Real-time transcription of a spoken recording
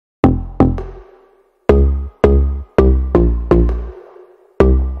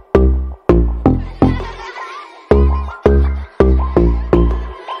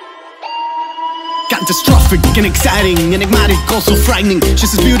perfect and exciting, enigmatic, also frightening.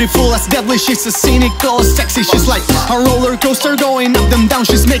 She's as beautiful as deadly, she's as cynical as sexy. She's like a roller coaster going up and down.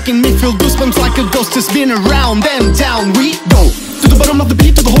 She's making me feel goosebumps like a ghost has been around and down. We go to the bottom of the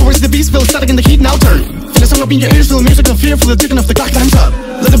beat, to the whole race, the beast, feel static in the heat, now turn. Feel the song up in your ears, feel the music of fear, feel the ticking of the clock, time's up.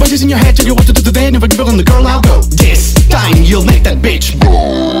 Let the voices in your head tell you what to do today, never give up on the girl, I'll go. This time you'll make that bitch.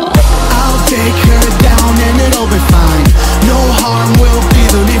 I'll take her down and it'll be fine. No harm will be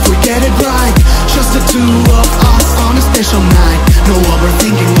done if we get it right. Just the two of us on a special night. No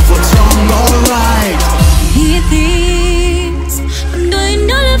overthinking of what's wrong or right. He thinks I'm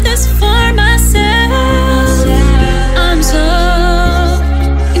doing all of this for myself. I'm so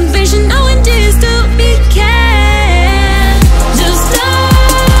impatient knowing this to be can. Just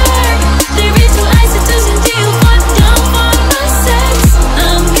start. There is no ice that doesn't deal but down for my sex.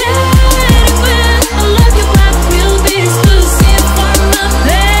 I'm getting wet. I love you but will be exclusive for my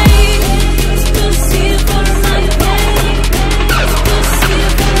pain. Exclusive for my pain. Exclusive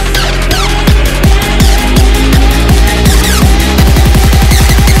for my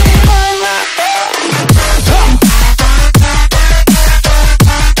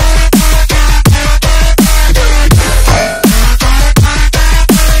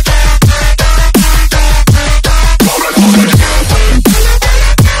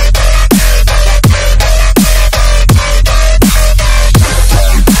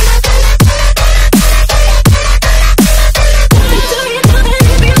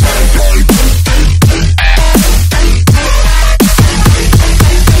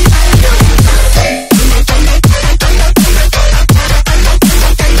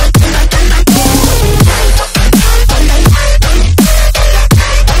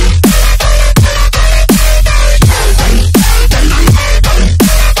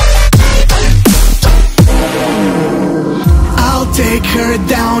take her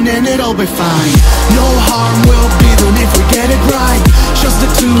down and it'll be fine. No harm will be done if we get it right. Just the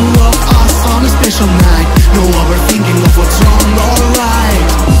two of us on a special night. No overthinking of what's wrong or right.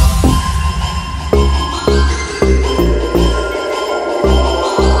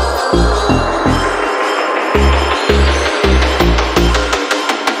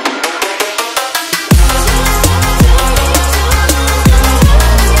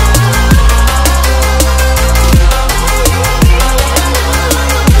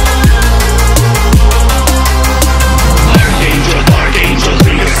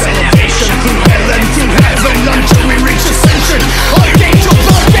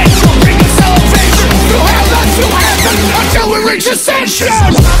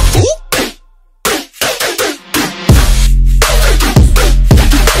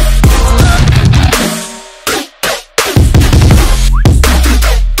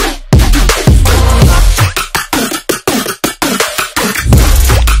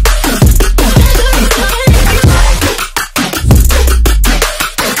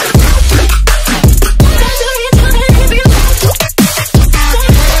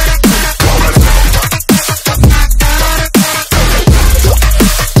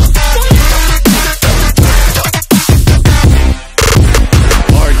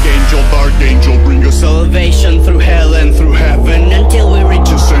 Salvation through hell and through heaven until we